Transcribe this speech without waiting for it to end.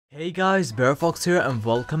Hey guys, BareFox here and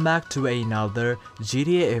welcome back to another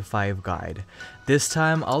GTA 5 guide. This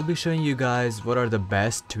time I'll be showing you guys what are the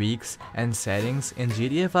best tweaks and settings in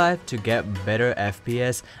GTA 5 to get better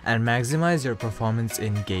FPS and maximize your performance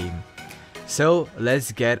in game. So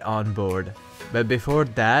let's get on board. But before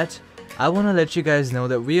that, I want to let you guys know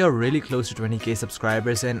that we are really close to 20k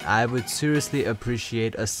subscribers and I would seriously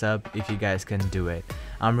appreciate a sub if you guys can do it.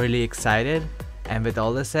 I'm really excited, and with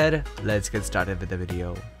all this said, let's get started with the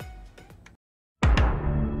video.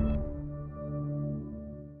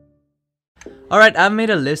 Alright, I've made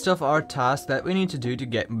a list of our tasks that we need to do to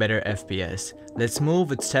get better FPS. Let's move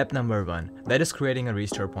with step number 1, that is creating a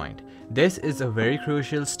restore point. This is a very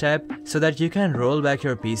crucial step so that you can roll back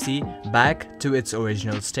your PC back to its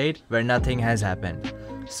original state where nothing has happened.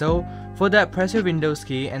 So for that, press your Windows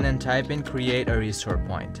key and then type in create a restore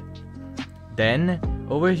point. Then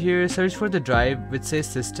over here search for the drive which says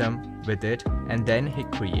system with it and then hit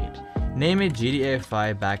create. Name it GTA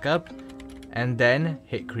 5 backup and then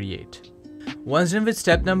hit create. Once done with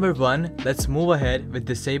step number 1, let's move ahead with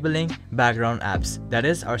disabling background apps. That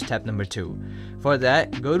is our step number 2. For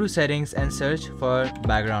that, go to settings and search for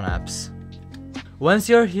background apps. Once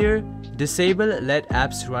you're here, disable let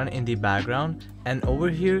apps run in the background and over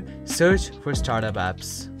here search for startup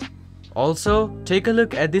apps. Also, take a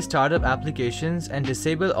look at the startup applications and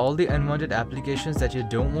disable all the unwanted applications that you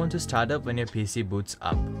don't want to start up when your PC boots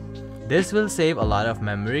up. This will save a lot of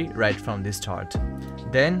memory right from the start.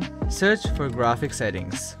 Then search for graphic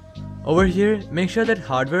settings. Over here, make sure that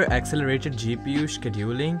hardware accelerated GPU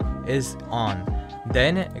scheduling is on.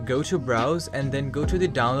 Then go to browse and then go to the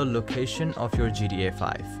download location of your GTA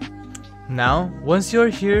 5. Now, once you're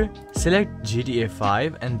here, select GTA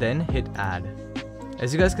 5 and then hit add.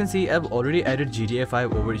 As you guys can see, I've already added GTA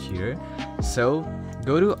 5 over here. So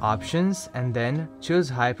go to options and then choose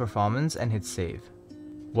high performance and hit save.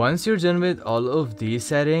 Once you're done with all of these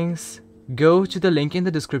settings, go to the link in the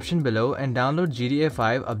description below and download GTA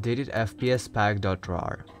 5 updated FPS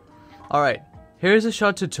pack.rar. Alright, here's a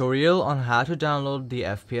short tutorial on how to download the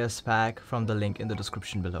FPS pack from the link in the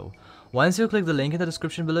description below. Once you click the link in the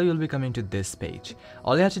description below, you'll be coming to this page.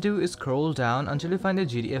 All you have to do is scroll down until you find the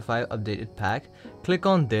GTA 5 updated pack, click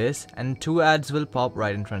on this and 2 ads will pop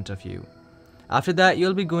right in front of you. After that,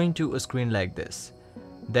 you'll be going to a screen like this.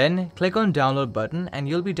 Then click on download button and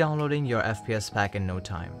you'll be downloading your FPS pack in no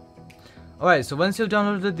time. Alright, so once you've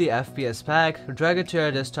downloaded the FPS pack, drag it to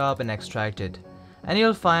your desktop and extract it. And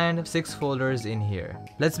you'll find 6 folders in here.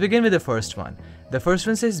 Let's begin with the first one. The first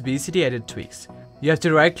one says BCD edit tweaks. You have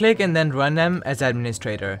to right click and then run them as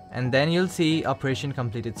administrator, and then you'll see operation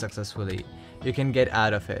completed successfully. You can get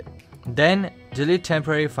out of it. Then delete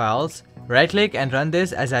temporary files. Right click and run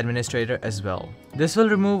this as administrator as well. This will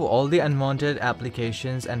remove all the unwanted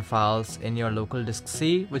applications and files in your local disk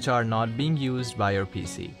C which are not being used by your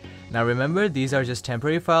PC. Now remember, these are just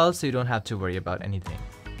temporary files, so you don't have to worry about anything.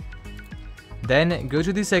 Then go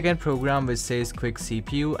to the second program which says quick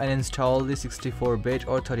CPU and install the 64-bit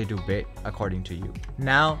or 32-bit according to you.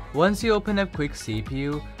 Now once you open up quick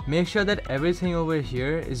CPU, make sure that everything over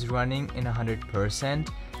here is running in 100%.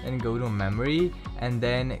 Then go to memory and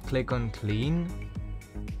then click on clean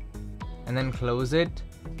and then close it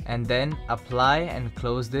and then apply and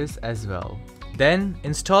close this as well. Then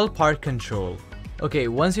install part control. Okay,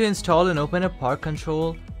 once you install and open up part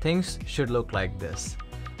control, things should look like this.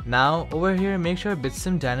 Now over here, make sure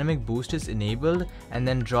Bitsum dynamic boost is enabled and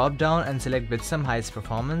then drop down and select Bitsum highest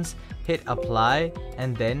performance, hit apply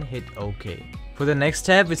and then hit OK. For the next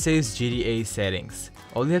tab, it says GTA settings.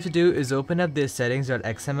 All you have to do is open up this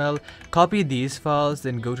settings.xml, copy these files,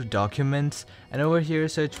 then go to documents and over here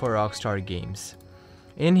search for Rockstar Games.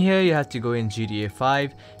 In here you have to go in GTA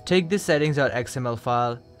 5, take this settings.xml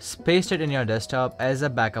file, paste it in your desktop as a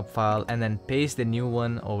backup file and then paste the new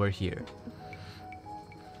one over here.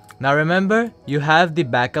 Now remember, you have the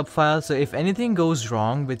backup file, so if anything goes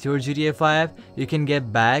wrong with your GTA 5, you can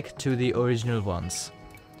get back to the original ones.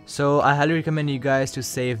 So I highly recommend you guys to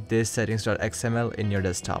save this settings.xml in your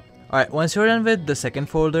desktop. Alright, once you're done with the second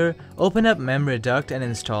folder, open up MemReduct and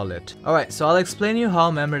install it. Alright, so I'll explain you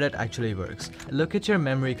how MemReduct actually works. Look at your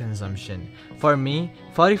memory consumption. For me,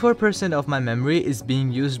 44% of my memory is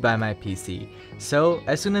being used by my PC. So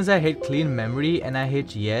as soon as I hit clean memory and I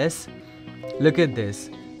hit yes, look at this.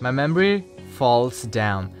 My memory falls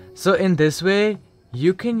down. So in this way,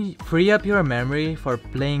 you can free up your memory for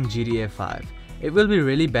playing GTA 5. It will be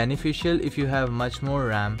really beneficial if you have much more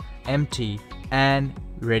RAM empty and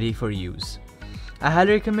ready for use. I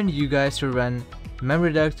highly recommend you guys to run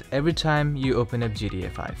MemReduct every time you open up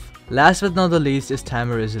GTA 5. Last but not the least is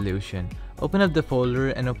timer resolution. Open up the folder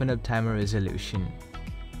and open up timer resolution.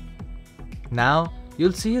 Now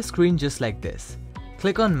you'll see a screen just like this.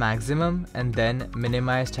 Click on maximum and then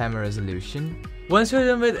minimize timer resolution. Once you're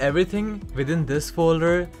done with everything within this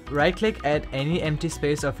folder, right click at any empty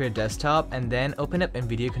space of your desktop and then open up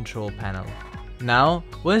Nvidia control panel. Now,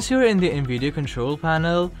 once you're in the Nvidia control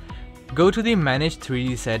panel, go to the manage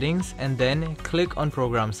 3D settings and then click on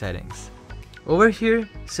program settings. Over here,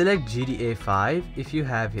 select GDA 5 if you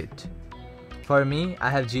have it. For me, I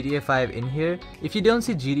have GDA 5 in here. If you don't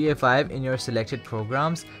see GDA 5 in your selected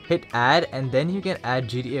programs, hit add and then you can add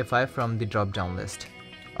GDA 5 from the drop down list.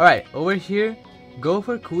 Alright, over here, go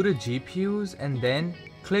for CUDA GPUs and then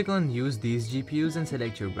click on use these GPUs and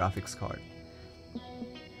select your graphics card.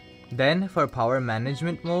 Then for power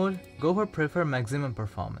management mode, go for prefer maximum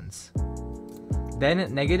performance.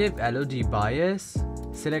 Then negative LOD bias,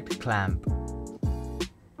 select clamp.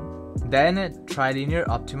 Then trilinear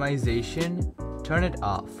optimization, turn it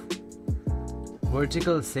off.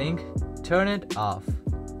 Vertical sync, turn it off.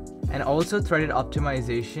 And also threaded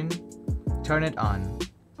optimization, turn it on.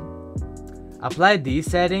 Apply these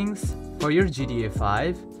settings for your GDA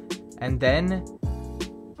 5 and then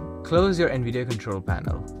close your Nvidia control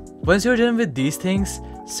panel. Once you're done with these things,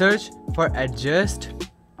 search for adjust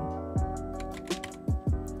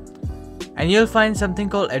and you'll find something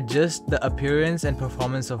called adjust the appearance and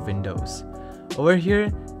performance of Windows. Over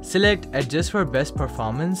here, select adjust for best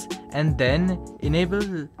performance and then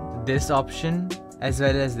enable this option as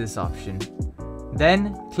well as this option.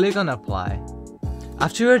 Then click on apply.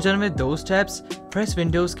 After you're done with those steps, press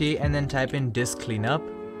Windows key and then type in disk cleanup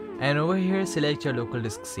and over here select your local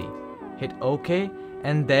disk C. Hit OK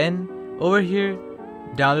and then over here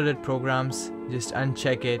downloaded programs, just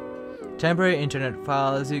uncheck it. Temporary internet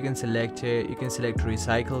files, you can select it, you can select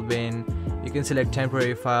recycle bin, you can select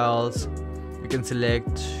temporary files, you can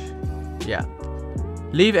select,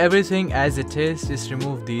 leave everything as it is, just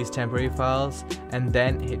remove these temporary files and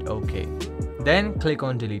then hit OK. Then click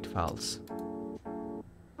on delete files.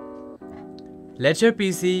 Let your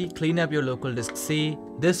PC clean up your local disk C.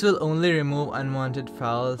 This will only remove unwanted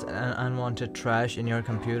files and unwanted trash in your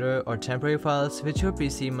computer or temporary files which your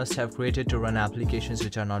PC must have created to run applications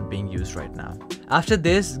which are not being used right now. After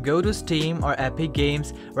this, go to Steam or Epic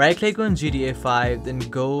Games, right click on GDA 5, then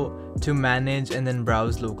go to manage and then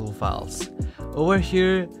browse local files. Over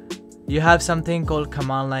here, you have something called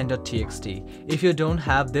commandline.txt. If you don't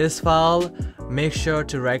have this file, make sure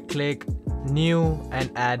to right click new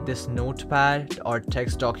and add this notepad or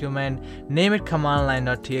text document, name it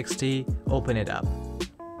commandline.txt, open it up.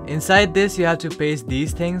 Inside this you have to paste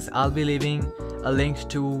these things. I'll be leaving a link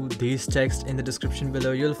to these text in the description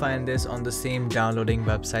below. You'll find this on the same downloading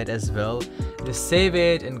website as well. Just save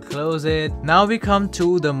it and close it. Now we come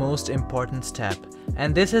to the most important step,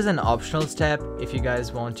 and this is an optional step. If you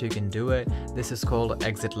guys want, you can do it. This is called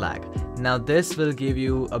ExitLag. Now this will give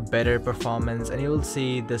you a better performance and you will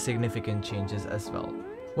see the significant changes as well.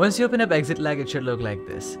 Once you open up ExitLag, it should look like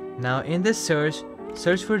this. Now in this search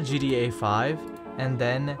for GDA 5 and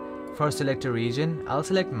then for select a region, I'll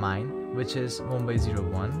select mine, which is Mumbai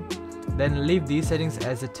 01. Then leave these settings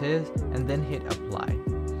as it is and then hit apply.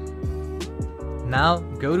 Now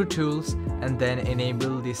go to tools and then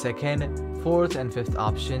enable the second, fourth and fifth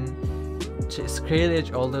option. Scale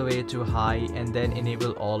it all the way to high and then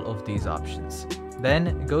enable all of these options.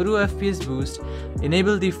 Then go to FPS boost,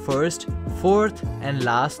 enable the first, fourth and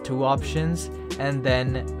last two options and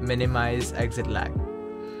then minimize exit lag.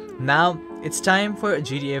 Now it's time for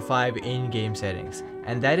GDA 5 in-game settings,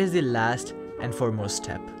 and that is the last and foremost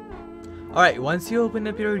step. Alright, once you open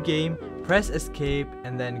up your game, press escape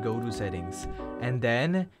and then go to settings and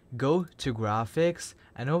then go to graphics,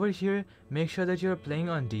 and over here make sure that you're playing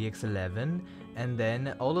on DX11 and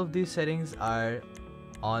then all of these settings are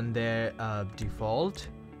on their default.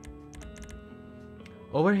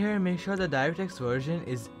 Over here make sure the DirectX version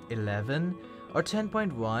is 11 or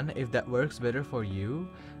 10.1 if that works better for you.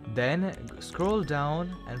 Then scroll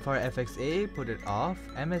down and for FXAA put it off,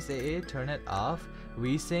 MSAA turn it off,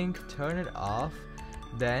 VSync turn it off.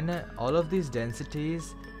 Then all of these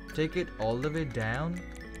densities take it all the way down.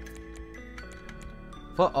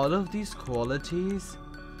 For all of these qualities,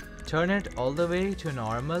 turn it all the way to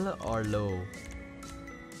normal or low.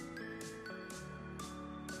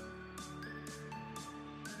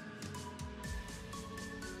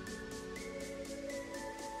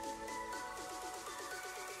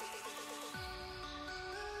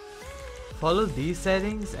 Follow these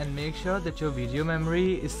settings and make sure that your video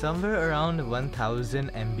memory is somewhere around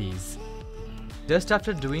 1000 MBs. Just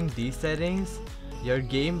after doing these settings, your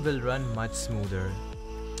game will run much smoother.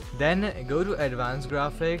 Then go to advanced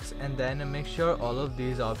graphics and then make sure all of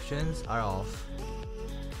these options are off.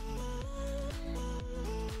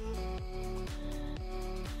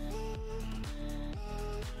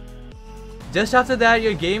 Just after that,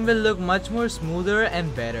 your game will look much more smoother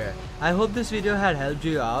and better. I hope this video had helped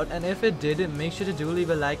you out, and if it did, make sure to do leave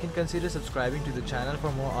a like and consider subscribing to the channel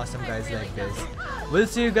for more awesome guys like this. We'll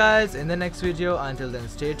see you guys in the next video. Until then,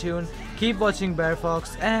 stay tuned, keep watching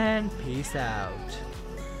BareFox, and peace out.